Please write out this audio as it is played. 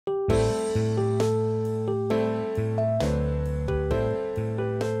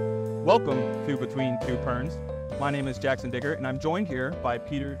Welcome to Between Two Perns. My name is Jackson Dickert, and I'm joined here by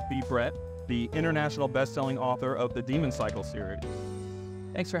Peter B. Brett, the international best-selling author of the Demon Cycle series.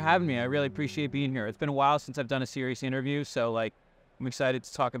 Thanks for having me. I really appreciate being here. It's been a while since I've done a serious interview, so I'm excited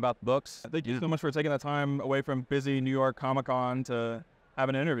to talk about the books. Thank you so much for taking the time away from busy New York Comic-Con to have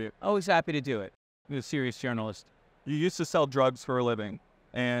an interview. Always happy to do it. I'm a serious journalist. You used to sell drugs for a living,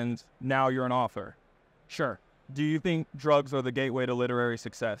 and now you're an author. Sure. Do you think drugs are the gateway to literary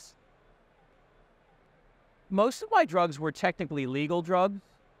success? Most of my drugs were technically legal drugs.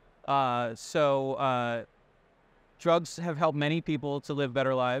 Drugs have helped many people to live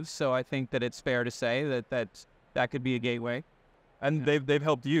better lives, so I think that it's fair to say that could be a gateway. And they've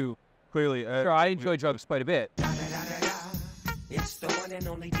helped you, clearly. Sure, I enjoy drugs quite a bit. It's the one and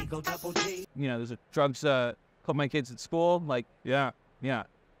only Digo Double G. You know, there's drugs, help my kids at school, Yeah.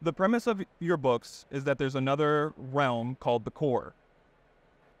 The premise of your books is that there's another realm called the core,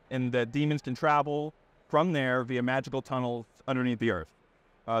 and that demons can travel from there via magical tunnels underneath the earth.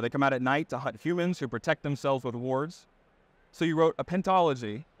 They come out at night to hunt humans who protect themselves with wards. So you wrote a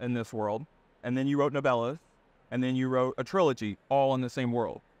pentology in this world, and then you wrote novellas, and then you wrote a trilogy, all in the same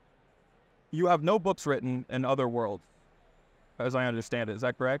world. You have no books written in other worlds, as I understand it. Is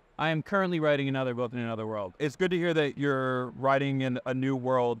that correct? I am currently writing another book in another world. It's good to hear that you're writing in a new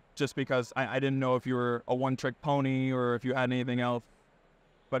world, just because I didn't know if you were a one-trick pony or if you had anything else,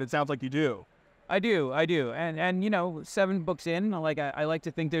 but it sounds like you do. I do. And you know, 7 books in, I like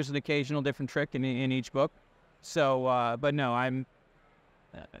to think there's an occasional different trick in each book. So, but no, I'm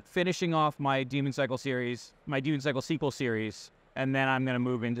finishing off my Demon Cycle series, my Demon Cycle sequel series, and then I'm going to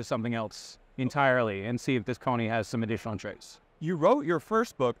move into something else entirely and see if this Coney has some additional tricks. You wrote your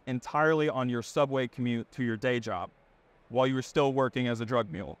first book entirely on your subway commute to your day job while you were still working as a drug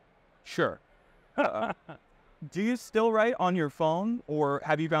mule. Sure. Do you still write on your phone, or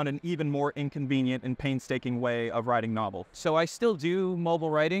have you found an even more inconvenient and painstaking way of writing novels? So I still do mobile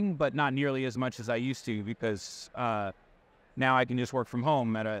writing, but not nearly as much as I used to, because now I can just work from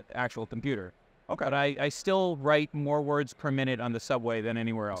home at an actual computer. Okay. But I still write more words per minute on the subway than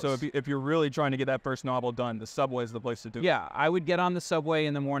anywhere else. So if you're really trying to get that first novel done, the subway is the place to do it. Yeah, I would get on the subway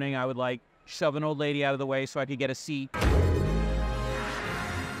in the morning. I would shove an old lady out of the way so I could get a seat.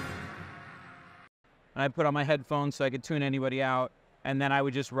 And I'd put on my headphones so I could tune anybody out. And then I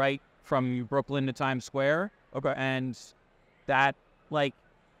would just write from Brooklyn to Times Square. Okay. And that,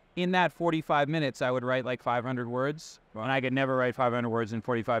 in that 45 minutes, I would write 500 words. Wow. And I could never write 500 words in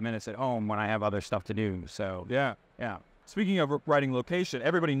 45 minutes at home when I have other stuff to do. So, yeah. Speaking of writing location,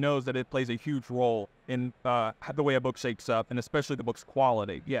 everybody knows that it plays a huge role in the way a book shapes up, and especially the book's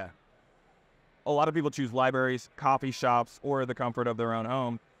quality. Yeah. A lot of people choose libraries, coffee shops, or the comfort of their own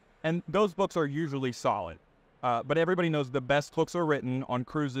home. And those books are usually solid. But everybody knows the best books are written on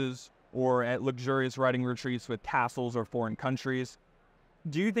cruises or at luxurious writing retreats with castles or foreign countries.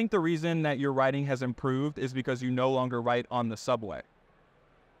 Do you think the reason that your writing has improved is because you no longer write on the subway?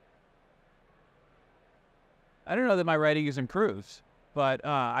 I don't know that my writing has improved, but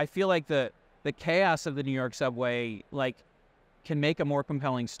I feel like the chaos of the New York subway can make a more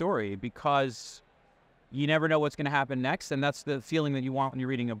compelling story, because you never know what's going to happen next, and that's the feeling that you want when you're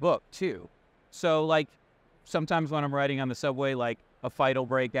reading a book too. So sometimes when I'm writing on the subway, a fight will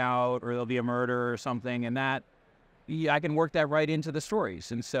break out, or there'll be a murder or something, and I can work that right into the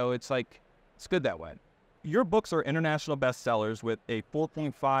stories, and so it's good that way. Your books are international bestsellers with a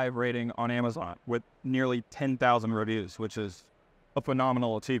 4.5 rating on Amazon with nearly 10,000 reviews, which is a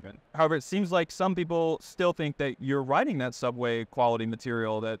phenomenal achievement. However, it seems like some people still think that you're writing that subway quality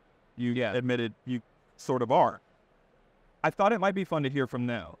material that you admitted you sort of are. I thought it might be fun to hear from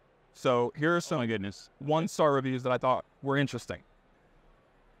them. So here are some 1-star reviews that I thought were interesting.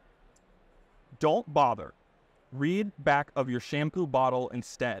 Don't bother. Read back of your shampoo bottle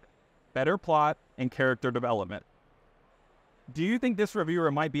instead. Better plot and character development. Do you think this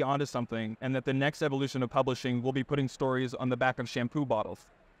reviewer might be onto something, and that the next evolution of publishing will be putting stories on the back of shampoo bottles?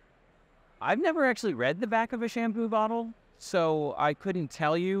 I've never actually read the back of a shampoo bottle, so I couldn't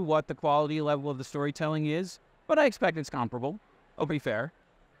tell you what the quality level of the storytelling is, but I expect it's comparable. I'll be fair.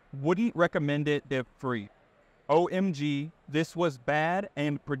 Wouldn't recommend it if free. OMG, this was bad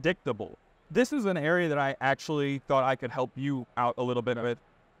and predictable. This is an area that I actually thought I could help you out a little bit with.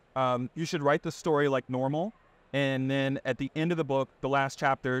 You should write the story like normal, and then at the end of the book, the last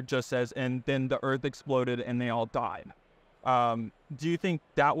chapter just says, and then the earth exploded and they all died. Do you think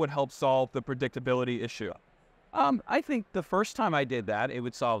that would help solve the predictability issue? I think the first time I did that, it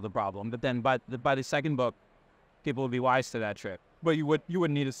would solve the problem. But then by the second book, people would be wise to that trick. But you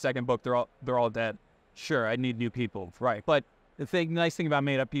wouldn't need a second book. They're all dead. Sure, I'd need new people. Right. But nice thing about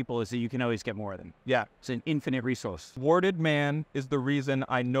made-up people is that you can always get more of them. Yeah. It's an infinite resource. Thwarted man is the reason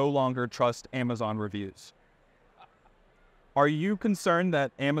I no longer trust Amazon reviews. Are you concerned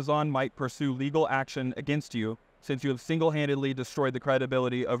that Amazon might pursue legal action against you since you have single-handedly destroyed the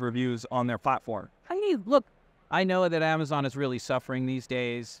credibility of reviews on their platform? I mean, look, I know that Amazon is really suffering these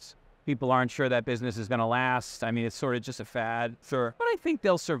days. People aren't sure that business is going to last. I mean, it's sort of just a fad. Sure. But I think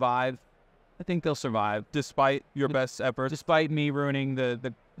they'll survive. I think they'll survive. Despite your best efforts? Despite me ruining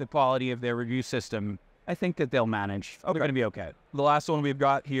the quality of their review system, I think that they'll manage. Okay. They're going to be okay. The last one we've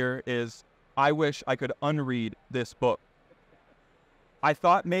got here is, I wish I could unread this book. I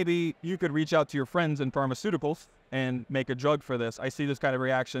thought maybe you could reach out to your friends in pharmaceuticals and make a drug for this. I see this kind of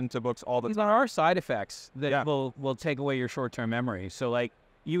reaction to books all the These time. are side effects that will take away your short-term memory. So, like,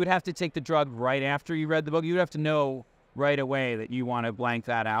 you would have to take the drug right after you read the book. You would have to know right away that you want to blank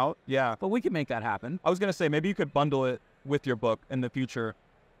that out. Yeah. But we can make that happen. I was going to say, maybe you could bundle it with your book in the future.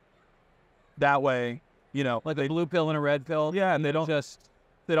 That way, you know. Like a blue pill and a red pill. Yeah, and they don't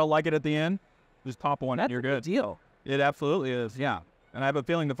like it at the end. Just pop one and you're good. That's a good deal. It absolutely is. Yeah. And I have a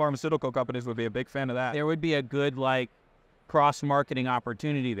feeling the pharmaceutical companies would be a big fan of that. There would be a good, like, cross-marketing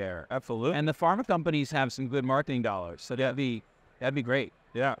opportunity there. Absolutely. And the pharma companies have some good marketing dollars. So that'd be great.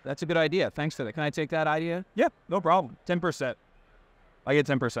 Yeah. That's a good idea. Thanks for that. Can I take that idea? Yeah, no problem. 10%. I get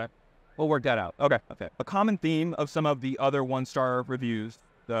 10%. We'll work that out. Okay. A common theme of some of the other one-star reviews,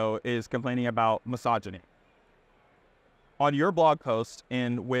 though, is complaining about misogyny. On your blog post,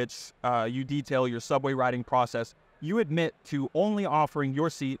 in which you detail your subway riding process, you admit to only offering your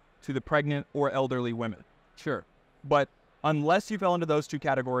seat to the pregnant or elderly women. Sure. But unless you fell into those two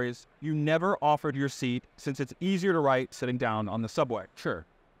categories, you never offered your seat since it's easier to write sitting down on the subway. Sure.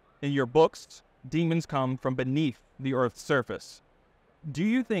 In your books, demons come from beneath the Earth's surface. Do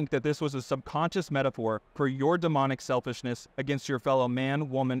you think that this was a subconscious metaphor for your demonic selfishness against your fellow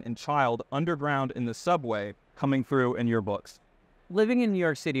man, woman, and child underground in the subway coming through in your books? Living in New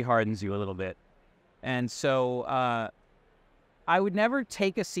York City hardens you a little bit. And so I would never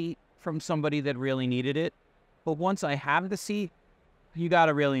take a seat from somebody that really needed it. But once I have the seat, you got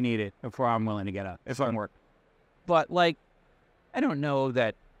to really need it before I'm willing to get up. It's fun work. But, like, I don't know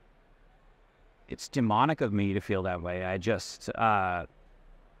that it's demonic of me to feel that way. I just, I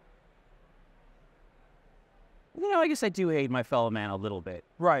guess I do hate my fellow man a little bit.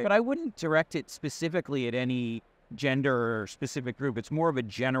 Right. But I wouldn't direct it specifically at any gender or specific group. It's more of a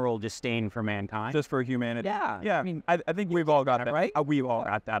general disdain for mankind. Just for humanity. Yeah. Yeah. I mean, I think we've all got that, right? We've all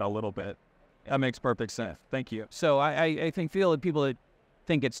got that a little bit. That makes perfect sense. Thank you. So I feel that people that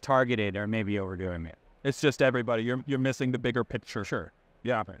think it's targeted are maybe overdoing it. It's just everybody. You're missing the bigger picture. Sure.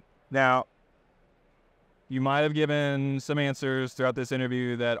 Yeah. Now, you might have given some answers throughout this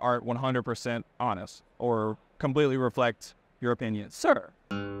interview that aren't 100% honest or completely reflect your opinions. Sir.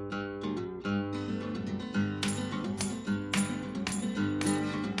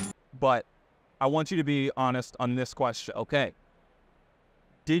 But I want you to be honest on this question. Okay.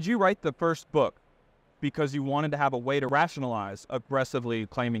 Did you write the first book because you wanted to have a way to rationalize aggressively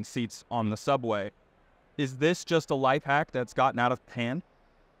claiming seats on the subway? Is this just a life hack that's gotten out of hand?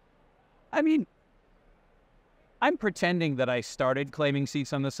 I mean, I'm pretending that I started claiming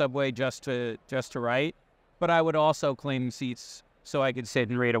seats on the subway just to write, but I would also claim seats so I could sit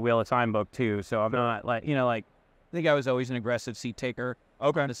and read a Wheel of Time book too. So I'm not like, I think I was always an aggressive seat taker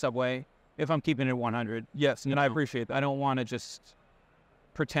on the subway. If I'm keeping it 100, yes, and I appreciate that. I don't want to just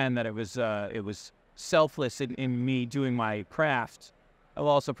pretend that it was selfless in me doing my craft. I'm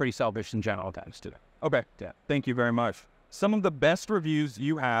also pretty selfish in general times too. Okay, yeah. Thank you very much. Some of the best reviews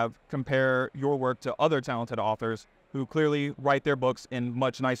you have compare your work to other talented authors who clearly write their books in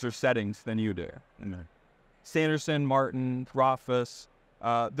much nicer settings than you do. Mm-hmm. Sanderson, Martin, Rothfuss,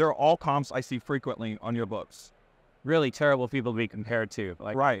 they're all comps I see frequently on your books. Really terrible people to be compared to.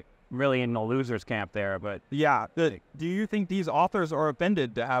 Like, right. Really in the loser's camp there, but... Yeah. Do you think these authors are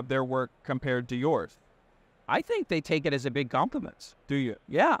offended to have their work compared to yours? I think they take it as a big compliment. Do you?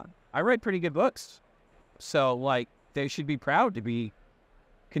 Yeah. I write pretty good books. So, like, they should be proud to be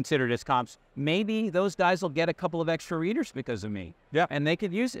considered as comps. Maybe those guys will get a couple of extra readers because of me. Yeah. And they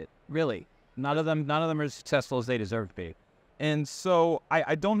could use it, really. None of them are as successful as they deserve to be. And so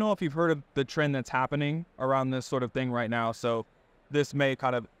I don't know if you've heard of the trend that's happening around this sort of thing right now. So this may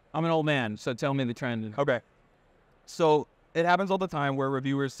kind of... I'm an old man, so tell me the trend. Okay. So it happens all the time where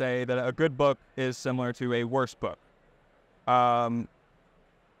reviewers say that a good book is similar to a worse book. Are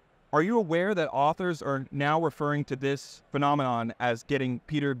you aware that authors are now referring to this phenomenon as getting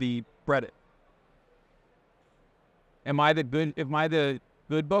Peter V. breaded? Am I the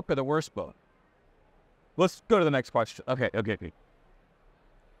good book or the worst book? Let's go to the next question. Okay.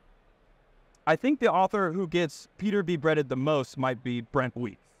 I think the author who gets Peter B. breaded the most might be Brent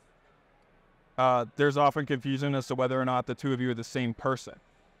Weeks. There's often confusion as to whether or not the two of you are the same person.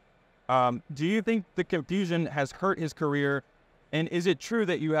 Do you think the confusion has hurt his career? And is it true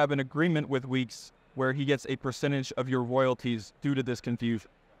that you have an agreement with Weeks where he gets a percentage of your royalties due to this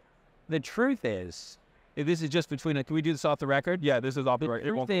confusion? The truth is, if this is just between, can we do this off the record? Yeah, this is off the record.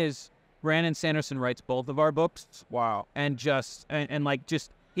 The truth is, Brandon Sanderson writes both of our books. Wow. And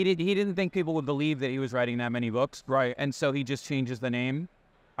he didn't think people would believe that he was writing that many books. Right. And so he just changes the name.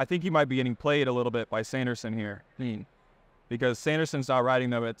 I think he might be getting played a little bit by Sanderson here. Because Sanderson's not writing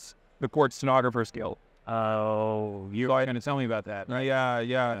them, it's the Court Stenographer's Guild. Oh, you're going to tell me about that. Right?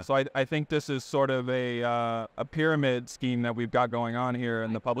 Yeah. So I think this is sort of a pyramid scheme that we've got going on here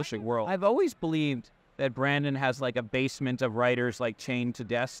in the publishing world. I've always believed that Brandon has like a basement of writers like chained to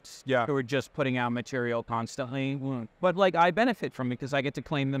desks who are just putting out material constantly. But like I benefit from it because I get to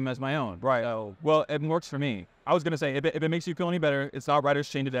claim them as my own. Right. So, well, it works for me. I was going to say, if it makes you feel any better, it's not writers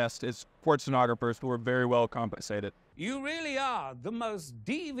chained to desks. It's court stenographers who are very well compensated. You really are the most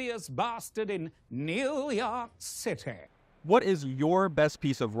devious bastard in New York City. What is your best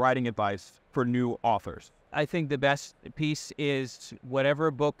piece of writing advice for new authors? I think the best piece is whatever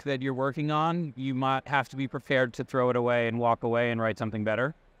book that you're working on, you might have to be prepared to throw it away and walk away and write something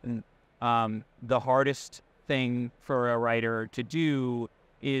better. The hardest thing for a writer to do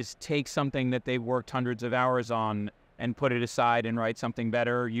is take something that they've worked hundreds of hours on and put it aside and write something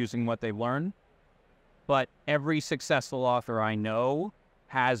better using what they've learned. But every successful author I know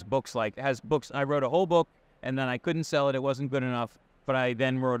has books. I wrote a whole book and then I couldn't sell it. It wasn't good enough, but I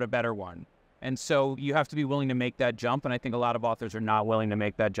then wrote a better one. And so you have to be willing to make that jump. And I think a lot of authors are not willing to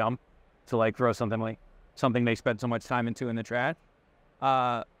make that jump to like throw something they spent so much time into in the trash.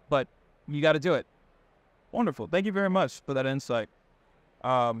 But you got to do it. Wonderful. Thank you very much for that insight.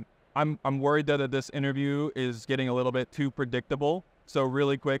 I'm worried that this interview is getting a little bit too predictable. So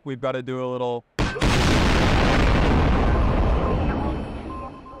really quick, we've got to do a little.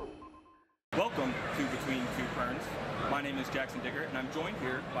 Welcome to Between Two Perns. My name is Jackson Dickert, and I'm joined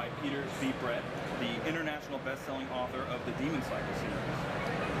here by Peter B. Brett, the international best-selling author of the Demon Cycle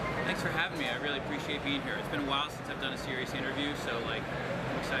series. Thanks for having me. I really appreciate being here. It's been a while since I've done a serious interview, so I'm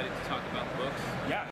excited to talk about the books. Yeah,